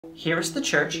Here's the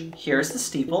church, here's the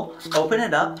steeple, open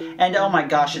it up, and oh my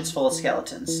gosh, it's full of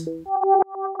skeletons.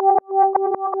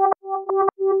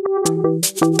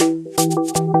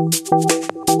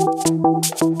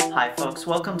 Hi folks,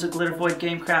 welcome to Glitter Void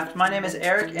Gamecraft. My name is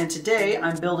Eric, and today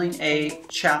I'm building a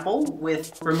chapel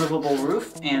with removable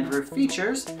roof and roof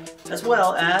features, as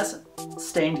well as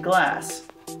stained glass.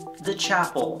 The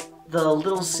chapel, the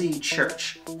Little C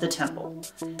church, the temple.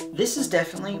 This is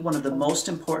definitely one of the most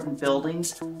important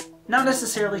buildings, not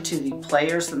necessarily to the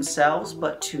players themselves,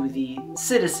 but to the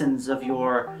citizens of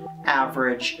your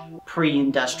average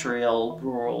pre-industrial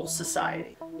rural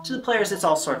society. To the players, it's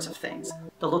all sorts of things.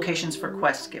 The locations for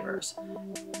quest givers,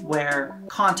 where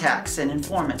contacts and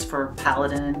informants for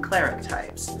paladin and cleric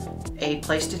types, a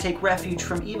place to take refuge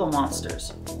from evil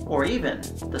monsters, or even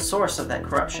the source of that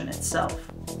corruption itself.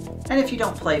 And if you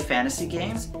don't play fantasy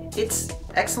games, it's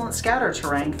excellent scatter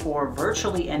terrain for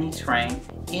virtually any terrain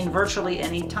in virtually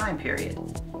any time period.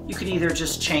 You could either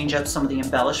just change up some of the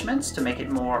embellishments to make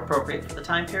it more appropriate for the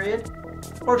time period,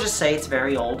 or just say it's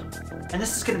very old. And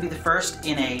this is going to be the first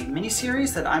in a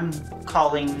mini-series that I'm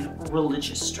calling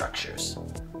Religious Structures.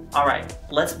 Alright,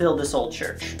 let's build this old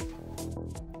church.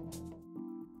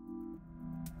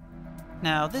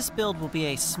 Now, this build will be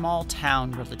a small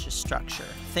town religious structure.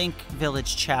 Think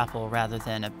village chapel rather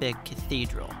than a big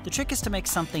cathedral. The trick is to make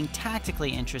something tactically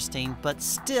interesting, but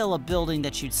still a building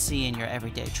that you'd see in your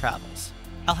everyday travels.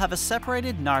 I'll have a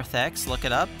separated narthex, look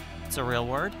it up, it's a real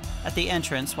word, at the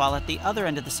entrance, while at the other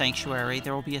end of the sanctuary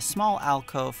there will be a small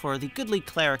alcove for the goodly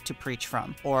cleric to preach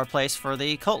from, or a place for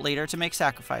the cult leader to make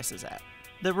sacrifices at.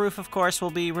 The roof, of course, will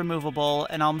be removable,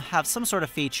 and I'll have some sort of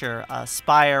feature, a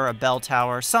spire, a bell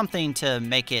tower, something to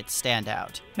make it stand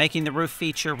out. Making the roof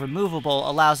feature removable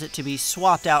allows it to be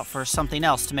swapped out for something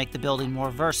else to make the building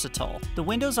more versatile. The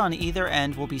windows on either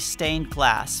end will be stained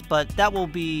glass, but that will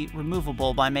be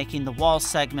removable by making the wall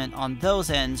segment on those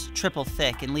ends triple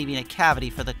thick and leaving a cavity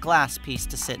for the glass piece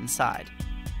to sit inside.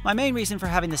 My main reason for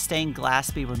having the stained glass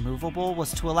be removable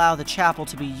was to allow the chapel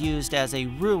to be used as a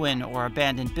ruin or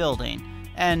abandoned building,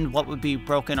 and what would be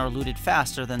broken or looted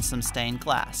faster than some stained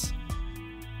glass.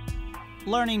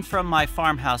 Learning from my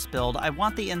farmhouse build, I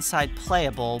want the inside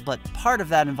playable, but part of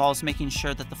that involves making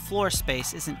sure that the floor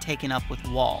space isn't taken up with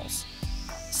walls.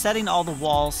 Setting all the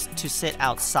walls to sit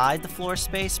outside the floor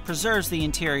space preserves the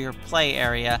interior play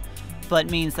area, but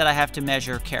means that I have to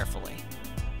measure carefully.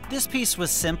 This piece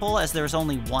was simple as there is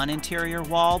only one interior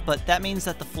wall, but that means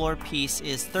that the floor piece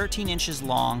is 13 inches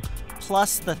long,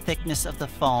 plus the thickness of the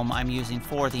foam I'm using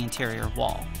for the interior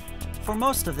wall. For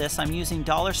most of this, I'm using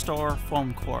dollar store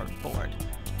foam core board,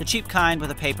 the cheap kind where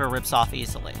the paper rips off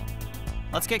easily.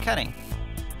 Let's get cutting.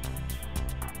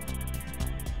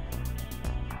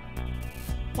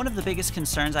 One of the biggest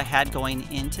concerns I had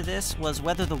going into this was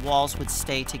whether the walls would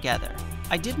stay together.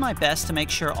 I did my best to make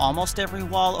sure almost every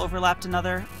wall overlapped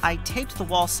another. I taped the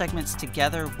wall segments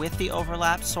together with the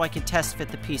overlap so I could test fit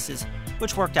the pieces,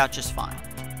 which worked out just fine.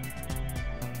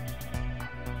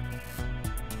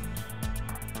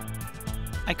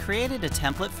 I created a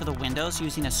template for the windows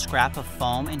using a scrap of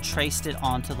foam and traced it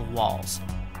onto the walls.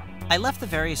 I left the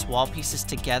various wall pieces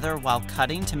together while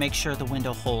cutting to make sure the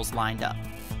window holes lined up.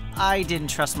 I didn't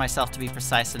trust myself to be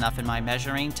precise enough in my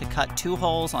measuring to cut 2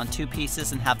 holes on 2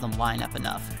 pieces and have them line up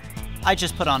enough. I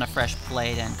just put on a fresh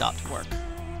blade and got to work.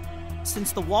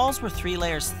 Since the walls were 3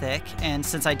 layers thick, and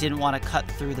since I didn't want to cut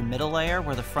through the middle layer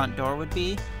where the front door would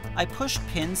be, I pushed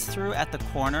pins through at the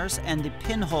corners, and the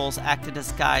pinholes acted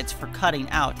as guides for cutting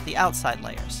out the outside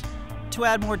layers. To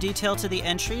add more detail to the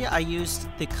entry, I used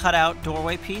the cutout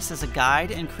doorway piece as a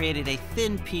guide and created a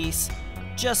thin piece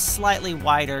just slightly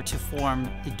wider to form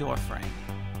the door frame.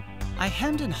 I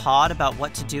hemmed and hawed about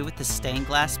what to do with the stained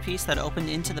glass piece that opened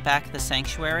into the back of the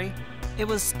sanctuary. It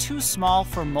was too small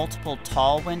for multiple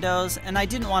tall windows, and I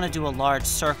didn't want to do a large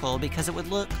circle because it would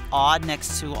look odd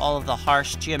next to all of the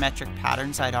harsh geometric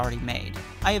patterns I'd already made.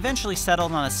 I eventually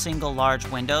settled on a single large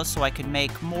window so I could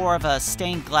make more of a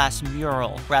stained glass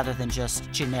mural rather than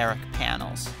just generic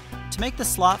panels. To make the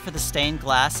slot for the stained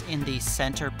glass in the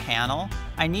center panel,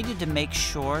 I needed to make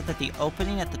sure that the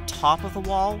opening at the top of the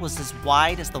wall was as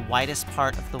wide as the widest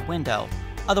part of the window,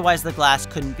 otherwise the glass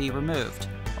couldn't be removed,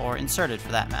 or inserted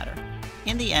for that matter.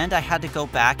 In the end, I had to go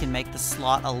back and make the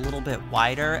slot a little bit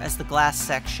wider as the glass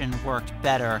section worked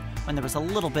better when there was a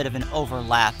little bit of an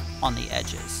overlap on the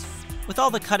edges. With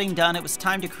all the cutting done, it was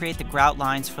time to create the grout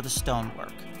lines for the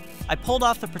stonework. I pulled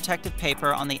off the protective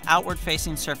paper on the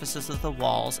outward-facing surfaces of the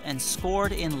walls and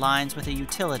scored in lines with a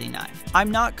utility knife.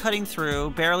 I'm not cutting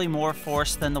through, barely more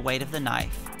force than the weight of the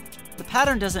knife. The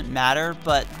pattern doesn't matter,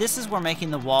 but this is where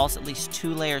making the walls at least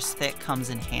 2 layers thick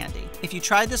comes in handy. If you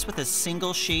try this with a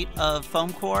single sheet of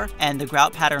foam core and the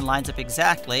grout pattern lines up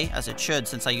exactly, as it should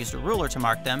since I used a ruler to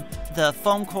mark them, the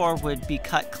foam core would be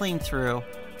cut clean through,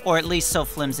 or at least so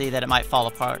flimsy that it might fall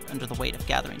apart under the weight of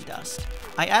gathering dust.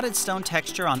 I added stone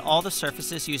texture on all the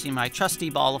surfaces using my trusty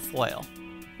ball of foil.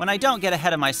 When I don't get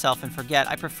ahead of myself and forget,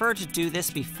 I prefer to do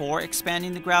this before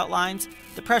expanding the grout lines.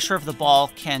 The pressure of the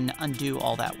ball can undo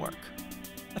all that work.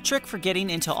 A trick for getting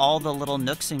into all the little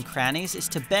nooks and crannies is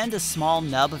to bend a small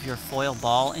nub of your foil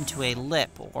ball into a lip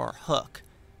or hook.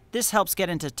 This helps get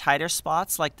into tighter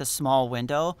spots like the small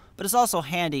window, but is also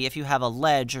handy if you have a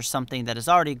ledge or something that is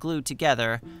already glued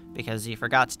together because you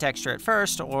forgot to texture it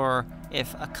first, or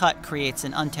if a cut creates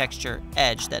an untextured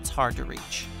edge that's hard to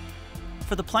reach.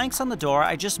 For the planks on the door,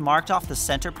 I just marked off the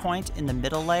center point in the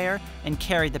middle layer and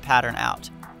carried the pattern out.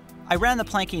 I ran the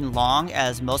planking long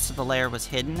as most of the layer was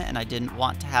hidden and I didn't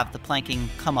want to have the planking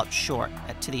come up short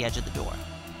to the edge of the door.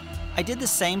 I did the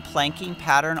same planking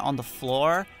pattern on the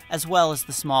floor as well as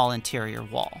the small interior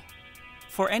wall.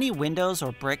 For any windows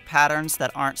or brick patterns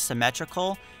that aren't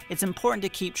symmetrical, it's important to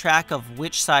keep track of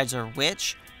which sides are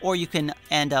which, or you can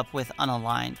end up with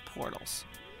unaligned portals.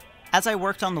 As I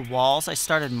worked on the walls, I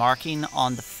started marking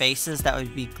on the faces that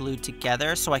would be glued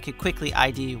together so I could quickly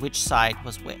ID which side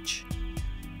was which.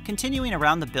 Continuing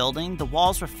around the building, the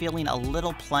walls were feeling a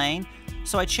little plain,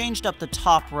 so I changed up the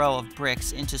top row of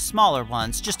bricks into smaller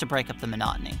ones just to break up the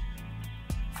monotony.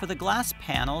 For the glass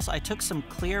panels, I took some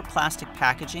clear plastic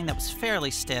packaging that was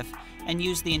fairly stiff and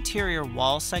used the interior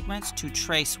wall segments to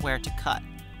trace where to cut.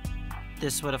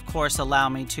 This would of course allow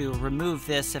me to remove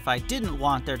this if I didn't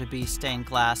want there to be stained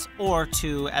glass, or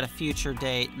to, at a future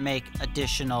date, make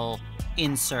additional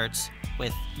inserts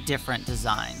with different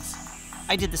designs.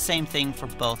 I did the same thing for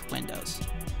both windows.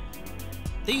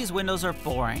 These windows are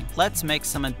boring. Let's make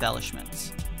some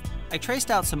embellishments. I traced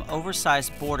out some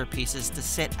oversized border pieces to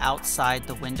sit outside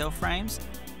the window frames.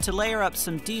 To layer up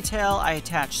some detail, I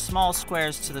attached small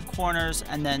squares to the corners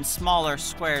and then smaller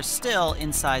squares still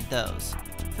inside those.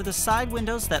 For the side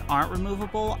windows that aren't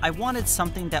removable, I wanted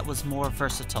something that was more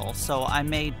versatile, so I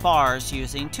made bars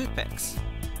using toothpicks.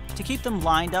 To keep them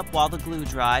lined up while the glue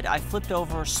dried, I flipped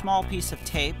over a small piece of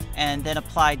tape and then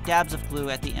applied dabs of glue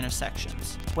at the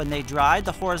intersections. When they dried,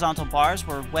 the horizontal bars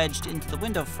were wedged into the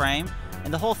window frame,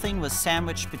 and the whole thing was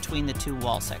sandwiched between the 2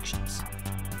 wall sections.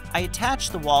 I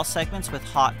attached the wall segments with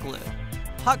hot glue.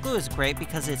 Hot glue is great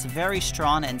because it's very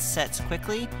strong and sets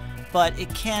quickly, but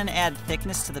it can add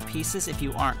thickness to the pieces if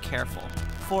you aren't careful.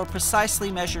 For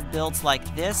precisely measured builds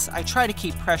like this, I try to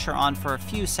keep pressure on for a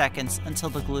few seconds until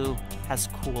the glue has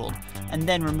cooled, and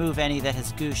then remove any that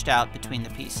has gooshed out between the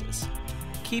pieces.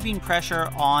 Keeping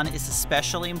pressure on is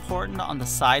especially important on the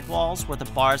side walls where the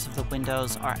bars of the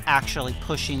windows are actually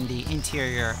pushing the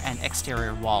interior and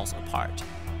exterior walls apart.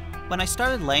 When I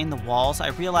started laying the walls, I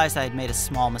realized I had made a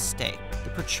small mistake. The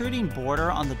protruding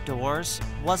border on the doors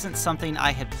wasn't something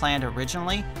I had planned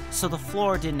originally, so the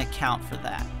floor didn't account for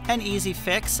that. An easy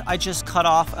fix, I just cut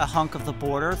off a hunk of the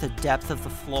border the depth of the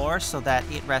floor so that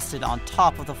it rested on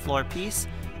top of the floor piece,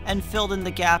 and filled in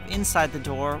the gap inside the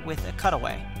door with a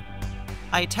cutaway.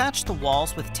 I attached the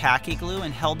walls with tacky glue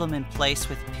and held them in place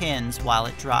with pins while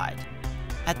it dried.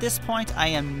 At this point, I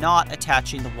am not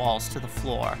attaching the walls to the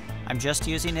floor. I'm just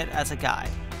using it as a guide.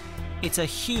 It's a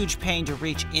huge pain to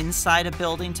reach inside a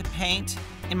building to paint.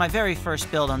 In my very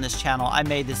first build on this channel, I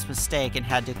made this mistake and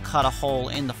had to cut a hole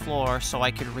in the floor so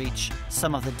I could reach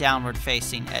some of the downward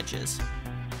facing edges.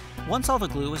 Once all the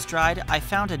glue was dried, I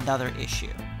found another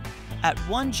issue. At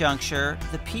one juncture,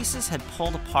 the pieces had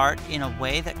pulled apart in a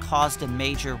way that caused a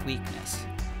major weakness.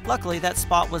 Luckily, that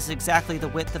spot was exactly the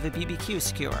width of a BBQ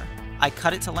skewer. I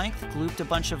cut it to length, glued a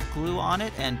bunch of glue on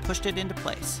it, and pushed it into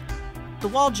place. The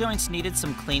wall joints needed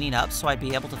some cleaning up so I'd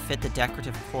be able to fit the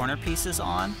decorative corner pieces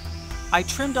on. I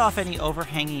trimmed off any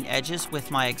overhanging edges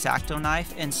with my X-Acto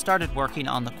knife and started working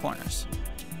on the corners.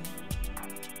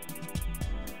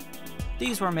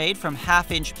 These were made from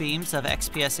half-inch beams of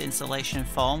XPS insulation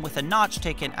foam with a notch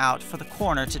taken out for the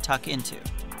corner to tuck into.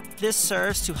 This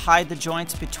serves to hide the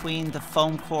joints between the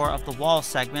foam core of the wall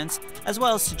segments, as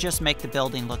well as to just make the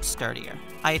building look sturdier.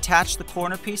 I attached the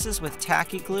corner pieces with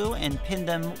tacky glue and pinned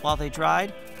them while they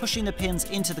dried, pushing the pins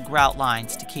into the grout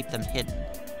lines to keep them hidden.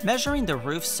 Measuring the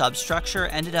roof substructure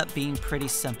ended up being pretty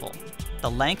simple.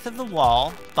 The length of the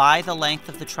wall by the length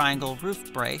of the triangle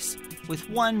roof brace, with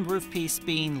one roof piece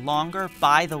being longer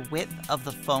by the width of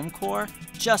the foam core,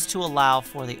 just to allow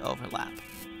for the overlap.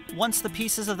 Once the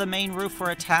pieces of the main roof were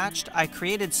attached, I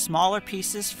created smaller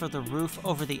pieces for the roof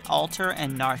over the altar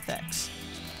and narthex.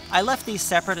 I left these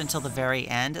separate until the very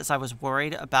end as I was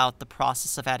worried about the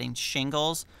process of adding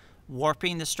shingles,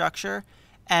 warping the structure,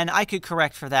 and I could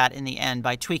correct for that in the end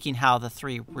by tweaking how the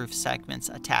 3 roof segments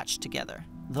attached together.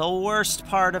 The worst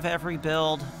part of every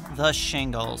build, the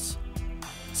shingles.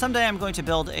 Someday I'm going to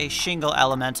build a shingle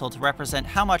elemental to represent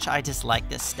how much I dislike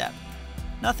this step.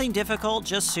 Nothing difficult,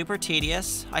 just super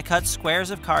tedious. I cut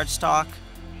squares of cardstock,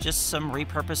 just some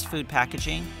repurposed food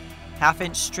packaging.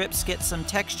 1/2-inch strips get some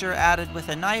texture added with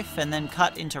a knife and then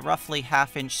cut into roughly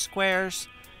 1/2-inch squares.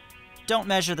 Don't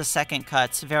measure the second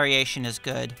cuts, variation is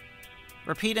good.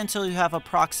 Repeat until you have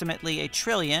approximately 1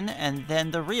 trillion and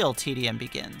then the real tedium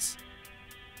begins.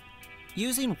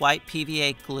 Using white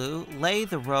PVA glue, lay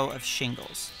the row of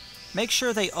shingles. Make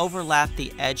sure they overlap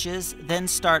the edges, then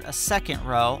start a second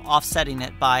row, offsetting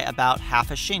it by about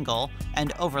 1/2 a shingle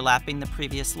and overlapping the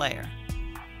previous layer.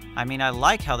 I mean, I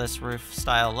like how this roof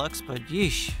style looks, but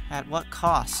yeesh, at what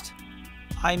cost?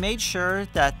 I made sure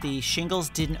that the shingles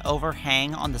didn't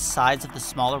overhang on the sides of the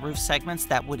smaller roof segments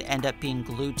that would end up being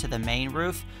glued to the main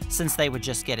roof, since they would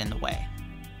just get in the way.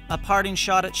 A parting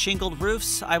shot at shingled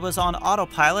roofs, I was on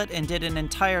autopilot and did an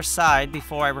entire side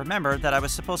before I remembered that I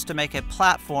was supposed to make a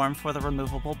platform for the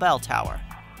removable bell tower.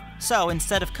 So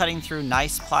instead of cutting through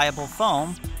nice pliable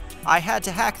foam, I had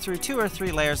to hack through 2 or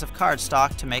 3 layers of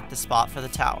cardstock to make the spot for the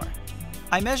tower.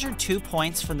 I measured 2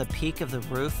 points from the peak of the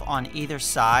roof on either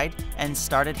side and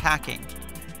started hacking.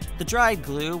 The dried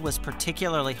glue was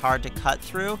particularly hard to cut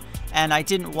through, and I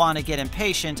didn't want to get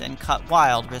impatient and cut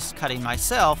wild, risk cutting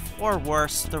myself, or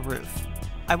worse, the roof.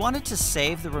 I wanted to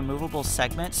save the removable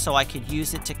segment so I could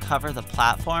use it to cover the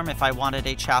platform if I wanted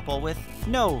a chapel with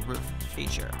no roof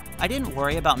feature. I didn't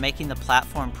worry about making the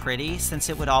platform pretty since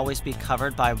it would always be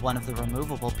covered by one of the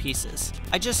removable pieces.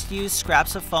 I just used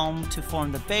scraps of foam to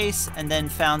form the base and then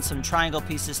found some triangle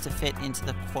pieces to fit into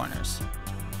the corners.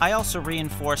 I also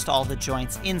reinforced all the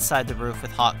joints inside the roof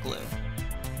with hot glue.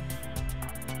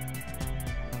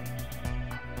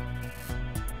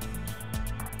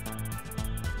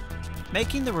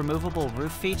 Making the removable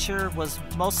roof feature was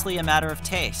mostly a matter of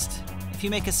taste. If you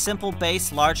make a simple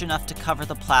base large enough to cover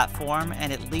the platform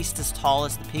and at least as tall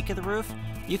as the peak of the roof,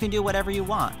 you can do whatever you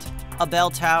want. A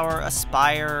bell tower, a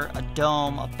spire, a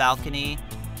dome, a balcony.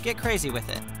 Get crazy with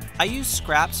it. I used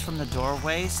scraps from the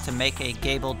doorways to make a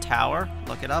gabled tower,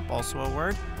 look it up, also a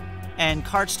word, and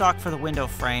cardstock for the window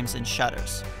frames and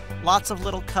shutters. Lots of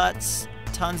little cuts,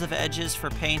 tons of edges for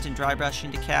paint and dry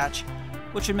brushing to catch,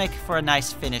 which would make for a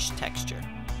nice finished texture.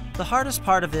 The hardest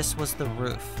part of this was the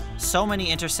roof. So many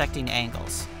intersecting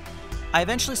angles. I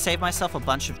eventually saved myself a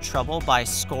bunch of trouble by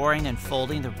scoring and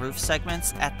folding the roof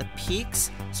segments at the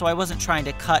peaks, so I wasn't trying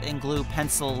to cut and glue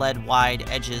pencil lead wide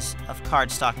edges of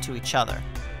cardstock to each other.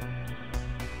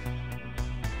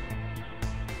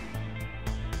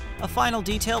 A final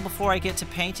detail before I get to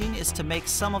painting is to make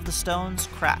some of the stones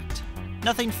cracked.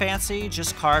 Nothing fancy,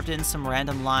 just carved in some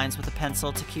random lines with a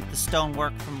pencil to keep the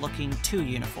stonework from looking too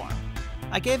uniform.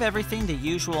 I gave everything the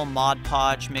usual Mod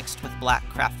Podge mixed with black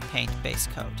craft paint base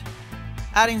coat.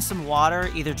 Adding some water,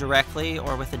 either directly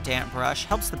or with a damp brush,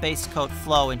 helps the base coat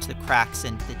flow into the cracks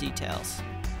and the details.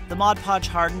 The Mod Podge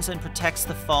hardens and protects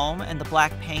the foam, and the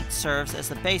black paint serves as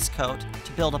the base coat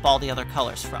to build up all the other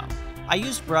colors from. I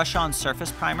used brush-on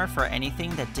surface primer for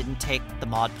anything that didn't take the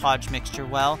Mod Podge mixture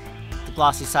well, the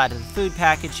glossy side of the food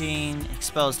packaging,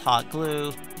 exposed hot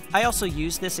glue. I also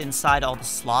used this inside all the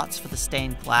slots for the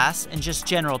stained glass and just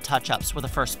general touch-ups where the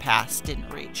first pass didn't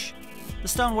reach. The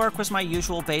stonework was my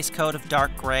usual base coat of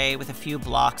dark gray with a few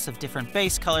blocks of different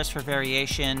base colors for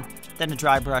variation, then a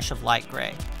dry brush of light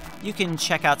gray. You can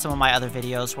check out some of my other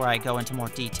videos where I go into more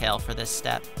detail for this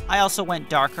step. I also went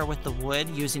darker with the wood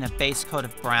using a base coat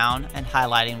of brown and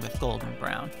highlighting with golden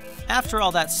brown. After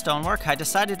all that stonework, I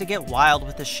decided to get wild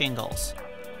with the shingles.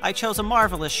 I chose a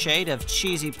marvelous shade of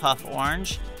cheesy puff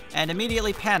orange and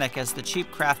immediately panicked as the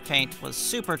cheap craft paint was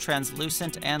super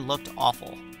translucent and looked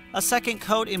awful. A second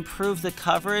coat improved the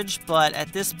coverage, but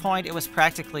at this point it was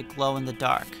practically glow in the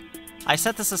dark. I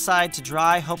set this aside to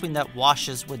dry, hoping that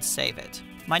washes would save it.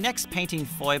 My next painting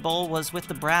foible was with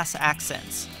the brass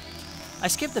accents. I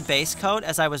skipped the base coat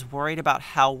as I was worried about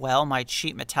how well my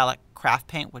cheap metallic craft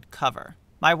paint would cover.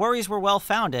 My worries were well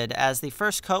founded, as the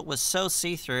first coat was so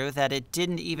see-through that it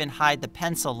didn't even hide the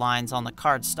pencil lines on the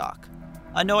cardstock.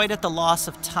 Annoyed at the loss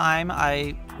of time,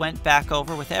 I went back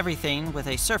over with everything with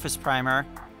a surface primer,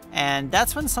 and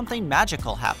that's when something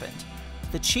magical happened.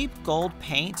 The cheap gold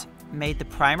paint made the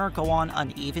primer go on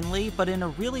unevenly, but in a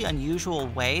really unusual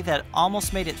way that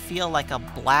almost made it feel like a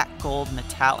black gold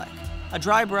metallic. A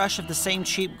dry brush of the same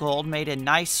cheap gold made a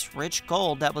nice, rich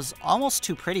gold that was almost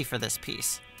too pretty for this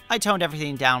piece. I toned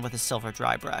everything down with a silver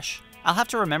dry brush. I'll have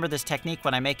to remember this technique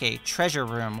when I make a treasure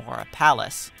room or a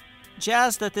palace.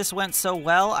 Jazzed that this went so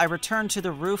well, I returned to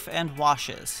the roof and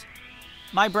washes.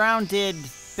 My brown did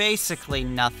basically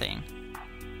nothing.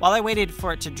 While I waited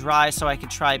for it to dry so I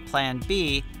could try plan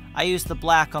B, I used the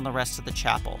black on the rest of the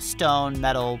chapel. Stone,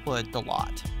 metal, wood, the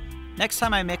lot. Next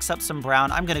time I mix up some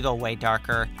brown, I'm gonna go way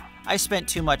darker. I spent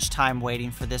too much time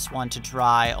waiting for this one to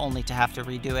dry, only to have to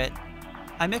redo it.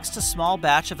 I mixed a small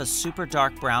batch of a super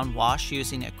dark brown wash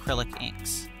using acrylic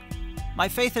inks. My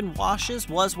faith in washes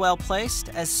was well placed.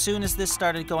 As soon as this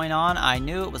started going on, I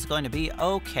knew it was going to be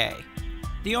okay.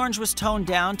 The orange was toned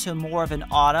down to more of an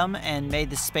autumn and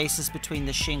made the spaces between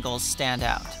the shingles stand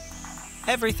out.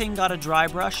 Everything got a dry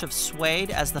brush of suede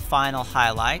as the final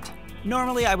highlight.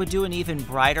 Normally I would do an even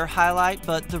brighter highlight,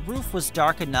 but the roof was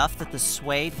dark enough that the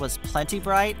suede was plenty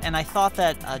bright, and I thought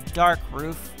that a dark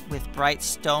roof with bright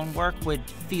stonework would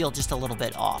feel just a little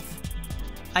bit off.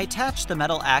 I attached the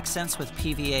metal accents with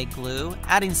PVA glue,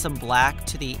 adding some black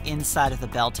to the inside of the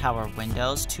bell tower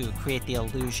windows to create the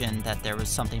illusion that there was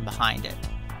something behind it.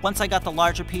 Once I got the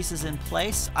larger pieces in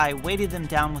place, I weighted them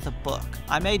down with a book.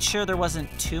 I made sure there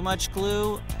wasn't too much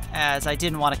glue, as I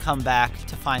didn't want to come back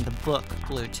to find the book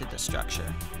glued to the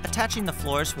structure. Attaching the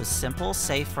floors was simple,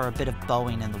 save for a bit of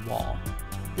bowing in the wall.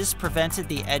 This prevented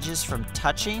the edges from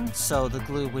touching, so the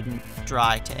glue wouldn't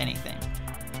dry to anything.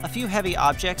 A few heavy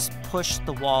objects pushed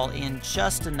the wall in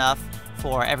just enough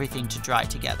for everything to dry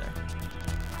together.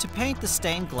 To paint the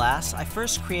stained glass, I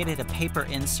first created a paper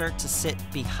insert to sit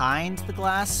behind the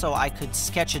glass so I could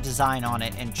sketch a design on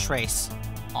it and trace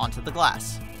onto the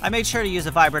glass. I made sure to use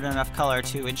a vibrant enough color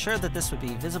to ensure that this would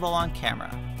be visible on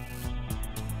camera.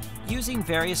 Using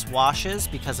various washes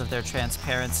because of their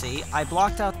transparency, I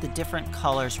blocked out the different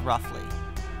colors roughly.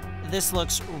 This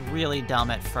looks really dumb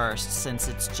at first since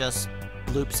it's just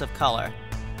loops of color.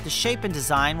 The shape and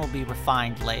design will be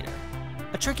refined later.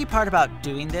 A tricky part about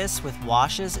doing this with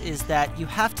washes is that you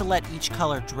have to let each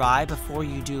color dry before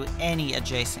you do any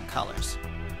adjacent colors.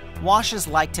 Washes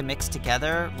like to mix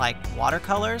together like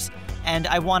watercolors, and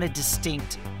I wanted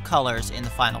distinct colors in the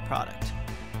final product.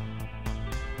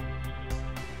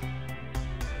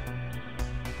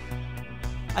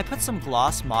 I put some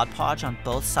gloss Mod Podge on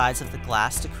both sides of the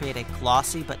glass to create a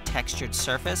glossy but textured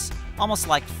surface, almost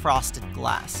like frosted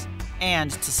glass, and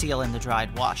to seal in the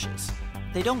dried washes.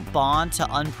 They don't bond to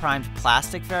unprimed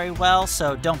plastic very well,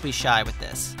 so don't be shy with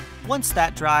this. Once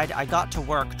that dried, I got to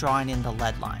work drawing in the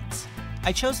lead lines.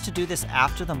 I chose to do this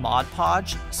after the Mod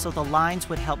Podge, so the lines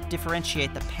would help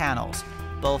differentiate the panels,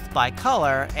 both by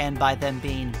color and by them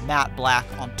being matte black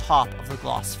on top of the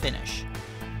gloss finish.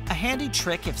 A handy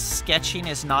trick if sketching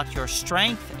is not your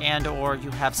strength and/or you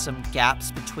have some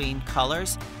gaps between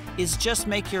colors is just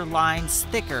make your lines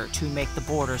thicker to make the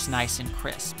borders nice and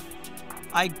crisp.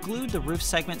 I glued the roof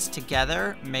segments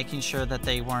together, making sure that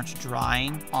they weren't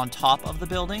drying on top of the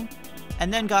building,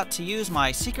 and then got to use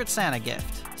my Secret Santa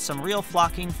gift, some real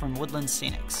flocking from Woodland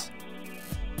Scenics.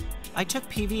 I took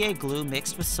PVA glue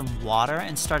mixed with some water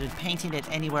and started painting it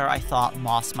anywhere I thought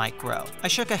moss might grow. I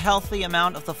shook a healthy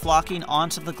amount of the flocking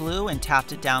onto the glue and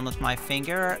tapped it down with my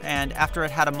finger, and after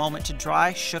it had a moment to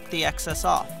dry, shook the excess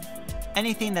off.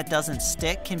 Anything that doesn't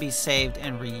stick can be saved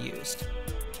and reused.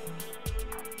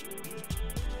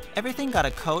 Everything got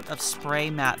a coat of spray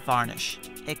matte varnish,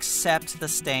 except the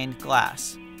stained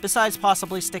glass. Besides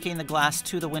possibly sticking the glass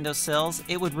to the windowsills,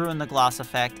 it would ruin the gloss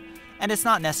effect, and it's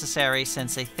not necessary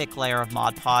since a thick layer of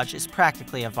Mod Podge is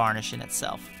practically a varnish in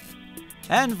itself.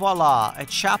 And voila, a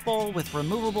chapel with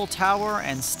removable tower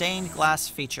and stained glass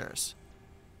features.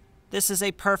 This is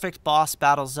a perfect boss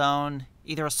battle zone,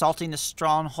 either assaulting the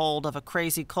stronghold of a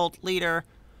crazy cult leader,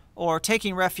 or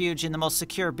taking refuge in the most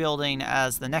secure building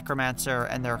as the necromancer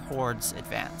and their hordes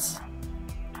advance.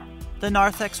 The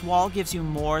narthex wall gives you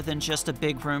more than just a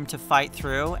big room to fight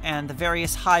through, and the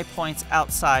various high points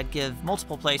outside give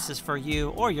multiple places for you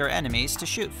or your enemies to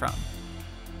shoot from.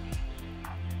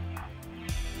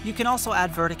 You can also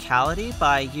add verticality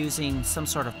by using some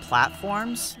sort of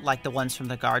platforms, like the ones from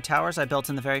the guard towers I built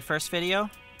in the very first video.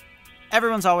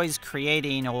 Everyone's always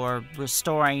creating or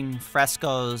restoring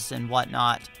frescoes and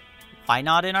whatnot. Why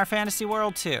not in our fantasy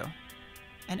world too?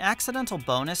 An accidental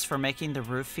bonus for making the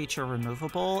roof feature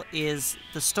removable is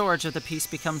the storage of the piece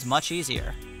becomes much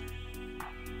easier.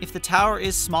 If the tower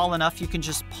is small enough, you can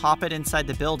just pop it inside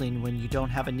the building when you don't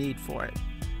have a need for it.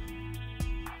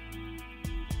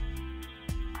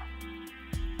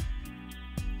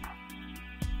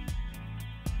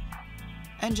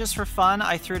 And just for fun,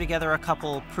 I threw together a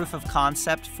couple proof of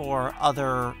concept for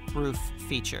other roof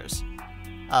features.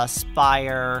 A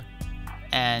spire,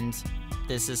 and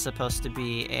this is supposed to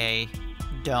be a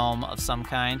dome of some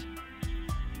kind.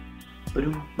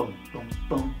 Boom, boom, boom,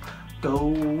 boom.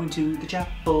 Going to the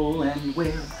chapel and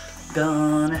we're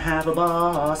gonna have a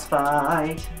boss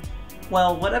fight.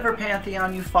 Well, whatever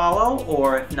pantheon you follow,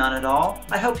 or if none at all,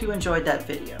 I hope you enjoyed that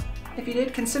video. If you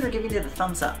did, consider giving it a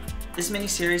thumbs up. This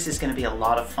mini-series is going to be a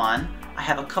lot of fun. I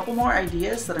have a couple more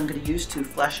ideas that I'm going to use to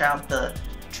flesh out the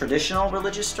traditional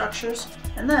religious structures,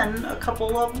 and then a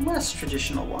couple of less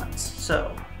traditional ones.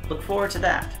 So, look forward to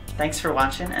that. Thanks for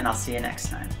watching, and I'll see you next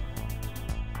time.